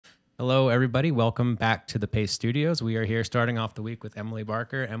Hello, everybody. Welcome back to the Paste Studios. We are here starting off the week with Emily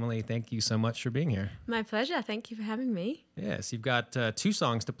Barker. Emily, thank you so much for being here. My pleasure. Thank you for having me. Yes, you've got two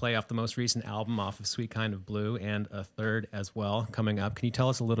songs to play off the most recent album off of Sweet Kind of Blue and a third as well coming up. Can you tell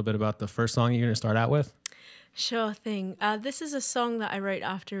us a little bit about the first song you're going to start out with? Sure thing. This is a song that I wrote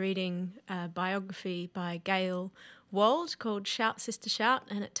after reading a biography by Gail Wald called Shout, Sister, Shout,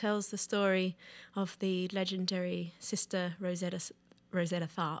 and it tells the story of the legendary sister Rosetta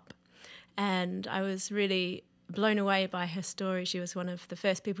Tharpe. And I was really blown away by her story. She was one of the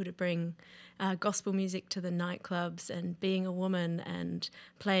first people to bring gospel music to the nightclubs, and being a woman and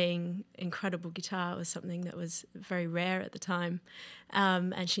playing incredible guitar was something that was very rare at the time.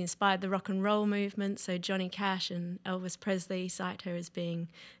 And she inspired the rock and roll movement, so Johnny Cash and Elvis Presley cite her as being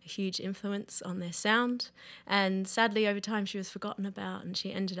a huge influence on their sound. And sadly, over time, she was forgotten about, and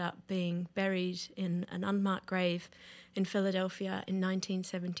she ended up being buried in an unmarked grave in Philadelphia in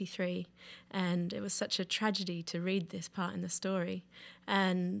 1973, and it was such a tragedy to read this part in the story.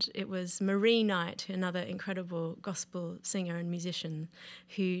 And it was Marie Knight, another incredible gospel singer and musician,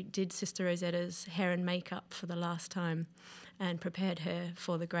 who did Sister Rosetta's hair and makeup for the last time and prepared her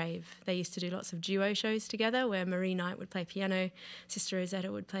for the grave. They used to do lots of duo shows together where Marie Knight would play piano, Sister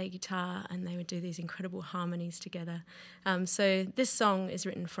Rosetta would play guitar, and they would do these incredible harmonies together. So this song is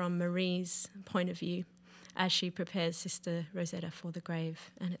written from Marie's point of view as she prepares Sister Rosetta for the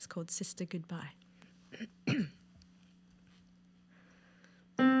grave, and it's called Sister Goodbye.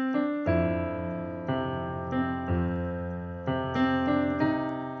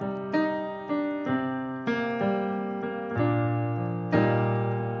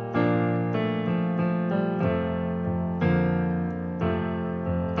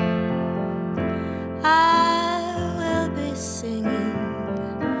 I will be singing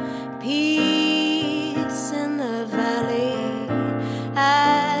peace in the valley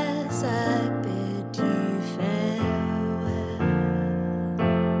as I bid you farewell.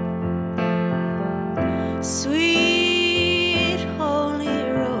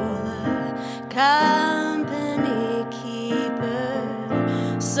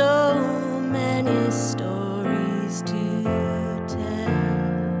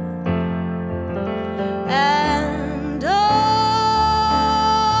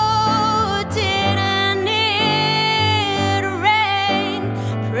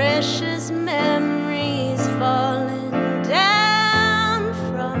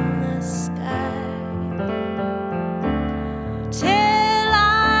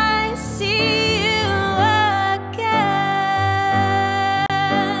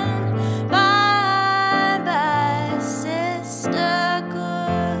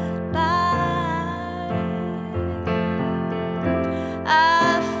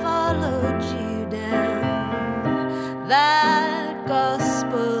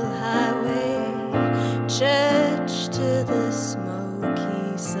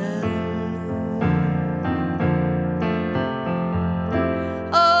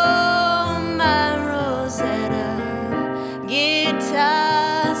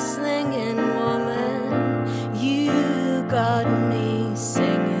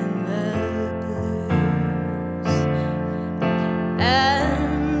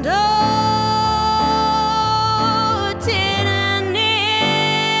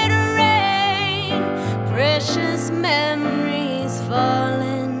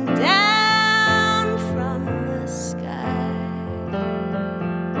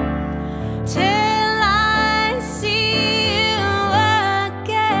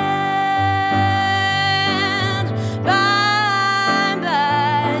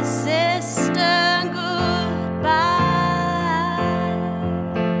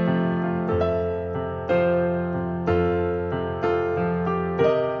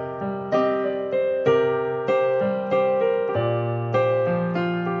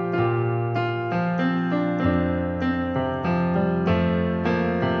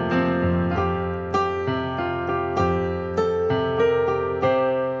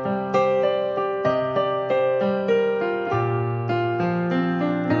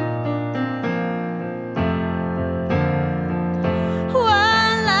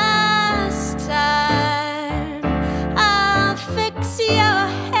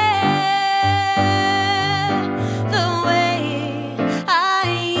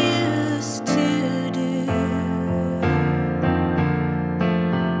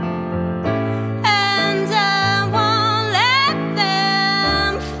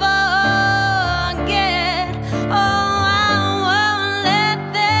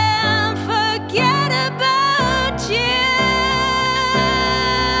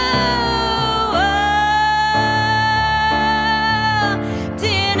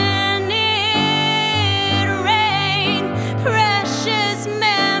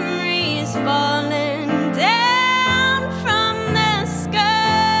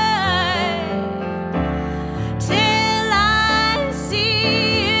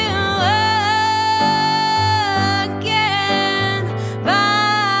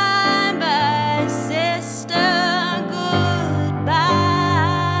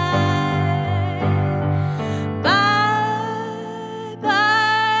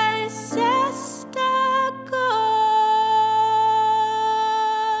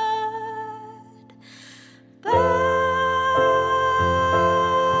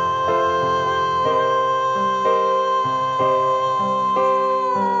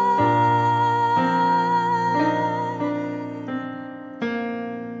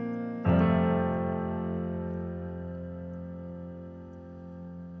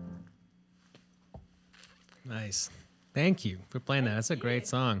 Nice. Thank you for playing that. That's a great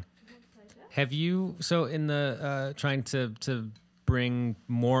song. Have you, so in the trying to bring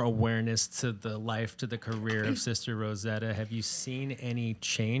more awareness to the life, to the career of Sister Rosetta, have you seen any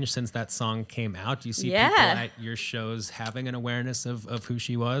change since that song came out? Do you see people at your shows having an awareness of who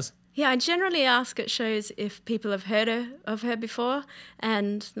she was? Yeah, I generally ask at shows if people have heard of her before,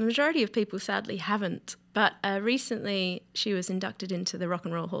 and the majority of people sadly haven't. But recently she was inducted into the Rock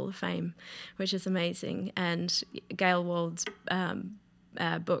and Roll Hall of Fame, which is amazing. And Gail Wald's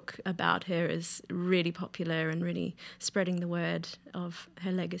book about her is really popular and really spreading the word of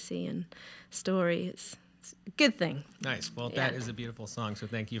her legacy and story. It's a good thing. Nice. Well, that is a beautiful song, so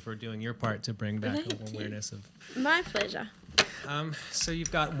thank you for doing your part to bring back awareness of... My pleasure. So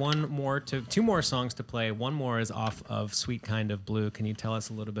you've got two more songs to play. One more is off of Sweet Kind of Blue. Can you tell us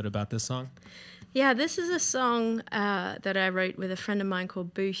a little bit about this song? Yeah, this is a song that I wrote with a friend of mine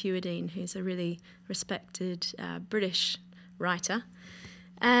called Boo Hewardine, who's a really respected British writer.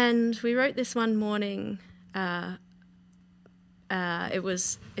 And we wrote this one morning.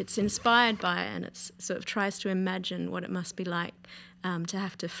 It's inspired by it, and it sort of tries to imagine what it must be like to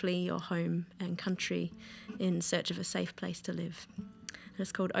have to flee your home and country in search of a safe place to live. And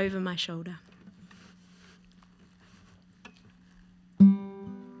it's called Over My Shoulder.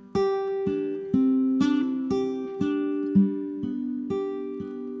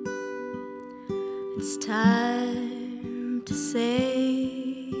 It's time to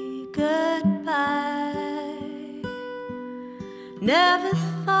say goodbye. Never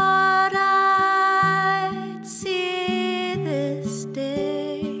thought I'd see this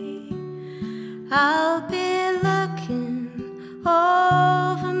day. I'll be looking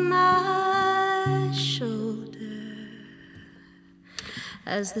over my shoulder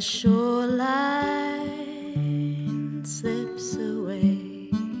as the shoreline slips away.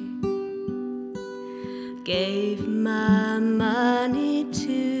 Gave my money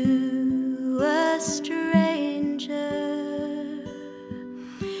to a stranger.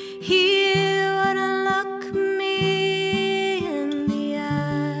 He wouldn't look me in the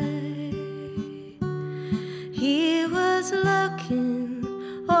eye. He was looking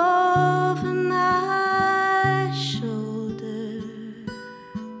over my shoulder.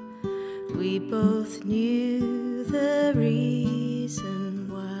 We both knew the reason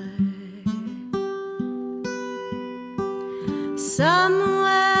why. Somewhere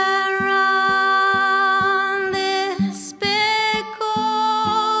on this big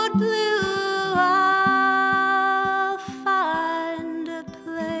old blue, I'll find a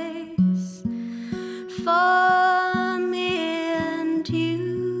place for me and you.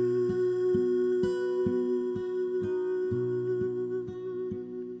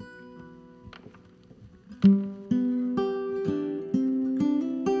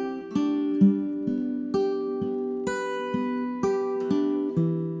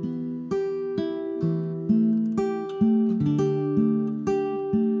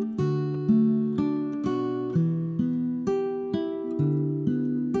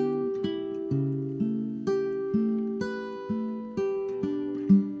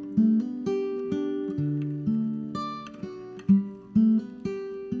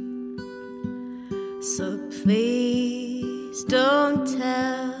 So please don't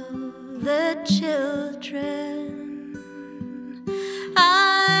tell the children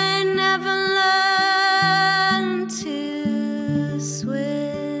I never learned to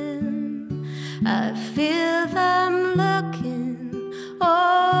swim. I feel them looking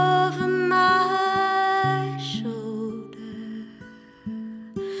over my shoulder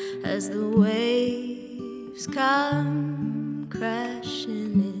as the waves come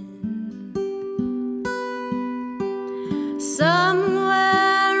crashing in.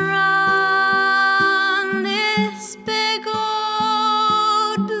 Somewhere on this big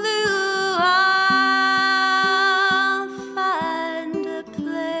old blue, I'll find a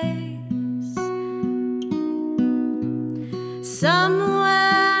place.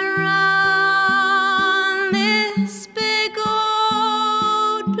 Somewhere on this big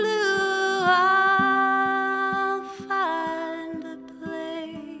old blue, I'll find a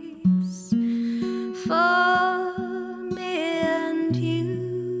place for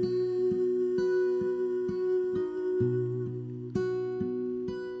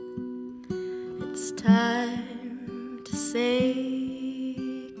it's time to say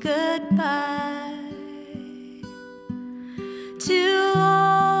goodbye to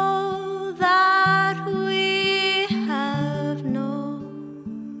all that we have known.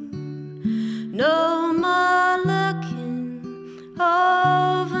 No more looking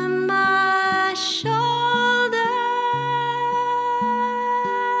over my shoulder.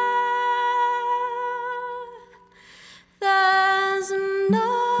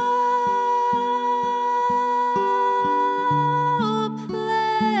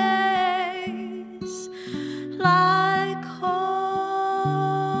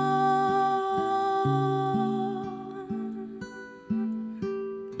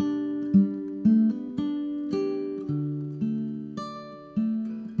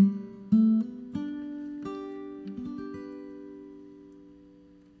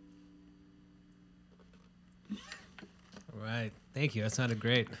 Thank you. That sounded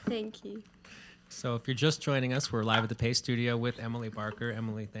great. Thank you. So if you're just joining us, we're live at the Paste Studio with Emily Barker.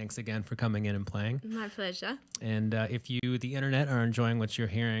 Emily, thanks again for coming in and playing. My pleasure. And if you, the internet, are enjoying what you're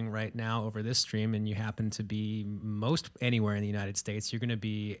hearing right now over this stream, and you happen to be most anywhere in the United States, you're going to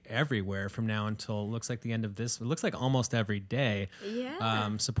be everywhere from now until, looks like the end of this, it looks like almost every day,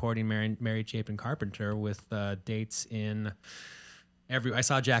 supporting Mary Chapin Carpenter with dates in... I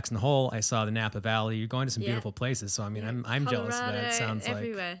saw Jackson Hole. I saw the Napa Valley. You're going to some beautiful places. So I mean, I'm jealous of that. It sounds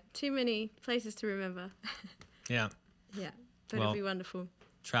everywhere. Too many places to remember. Yeah. Yeah, but it'll be wonderful.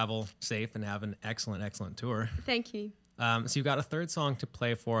 Travel safe and have an excellent tour. Thank you. So you've got a third song to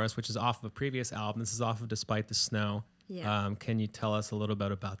play for us, which is off of a previous album. This is off of Despite the Snow. Yeah. Can you tell us a little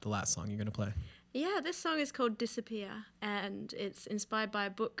bit about the last song you're going to play? Yeah, this song is called Disappear, and it's inspired by a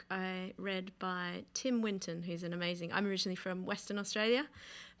book I read by Tim Winton, who's an amazing... I'm originally from Western Australia,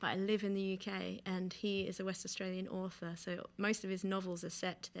 but I live in the UK, and he is a West Australian author, so most of his novels are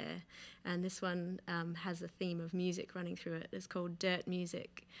set there, and this one has a theme of music running through it. It's called Dirt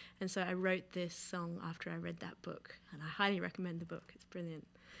Music, and so I wrote this song after I read that book, and I highly recommend the book. It's brilliant.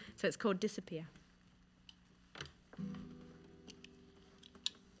 So it's called Disappear.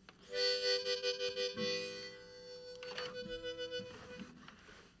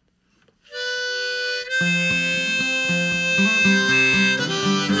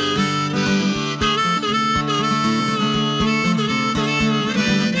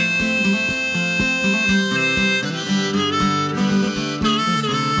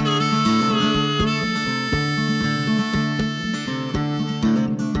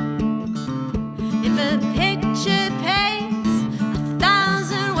 If a picture paints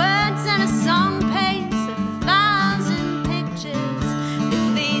 1,000 words and a song paints 1,000 pictures,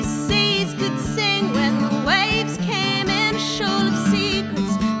 if these seas could sing when the waves came in, a shoal of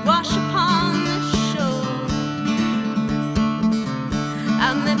secrets wash upon the shore.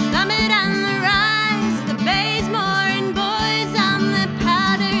 I'm the plummet and the rise, the bays mooring buoys, I'm the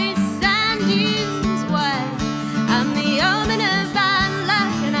powdery sand dunes wide. I'm the omen of bad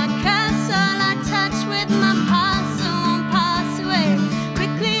luck, and I curse all I touch with my past, so I won't pass away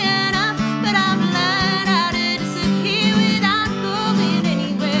quickly enough. But I've learned how to disappear without going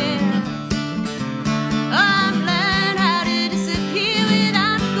anywhere. Oh, I've learned how to disappear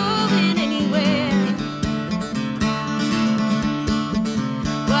without going anywhere.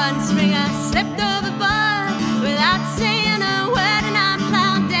 One spring I slipped overboard without saying a word, and I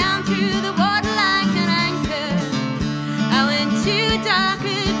plowed down through the water like an anchor. I went to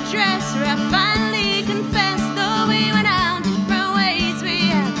darker dress where I finally confessed, though we went out different ways, we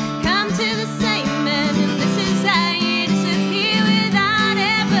had come to the same end. And this is how you disappear without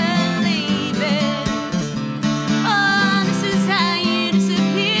ever leaving. Oh, this is how you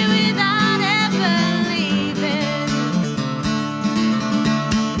disappear without ever leaving.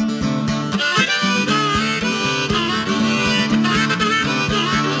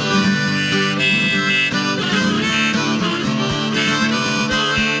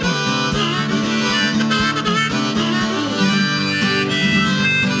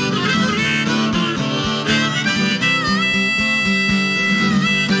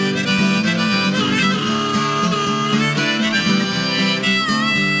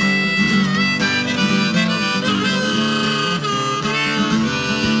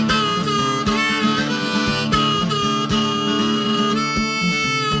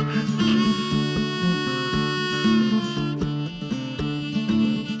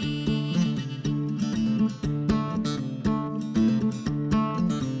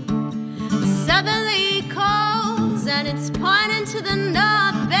 Southerly calls and it's pointing to the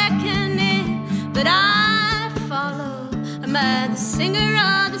north, beckoning, but I follow. Am I the singer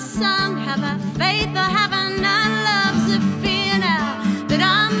or the song? Have I faith or have I none? Love's a fear now that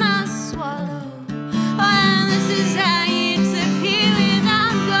I must swallow. Oh, and this is how you disappear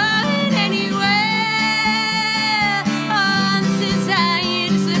without going anywhere. Oh, this is how you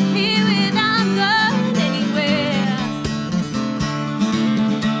disappear without going anywhere.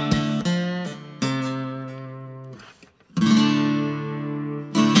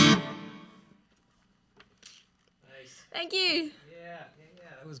 Thank you. Yeah,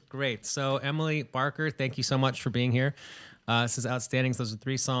 that was great. So Emily Barker, thank you so much for being here. This is outstanding. So those are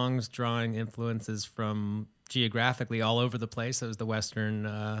 3 songs drawing influences from geographically all over the place. It was the Western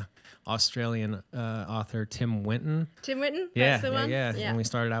Australian author Tim Winton. Tim Winton? Yeah, That's the one? yeah. And we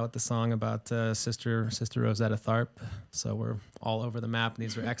started out with the song about Sister Rosetta Tharpe. So we're all over the map. And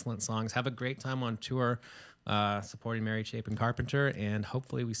these are excellent songs. Have a great time on tour. Supporting Mary Chapin Carpenter, and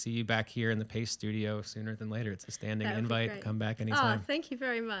hopefully we see you back here in the Paste Studio sooner than later. It's a standing invite. Come back anytime. Oh, thank you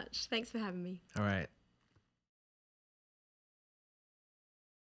very much. Thanks for having me. All right.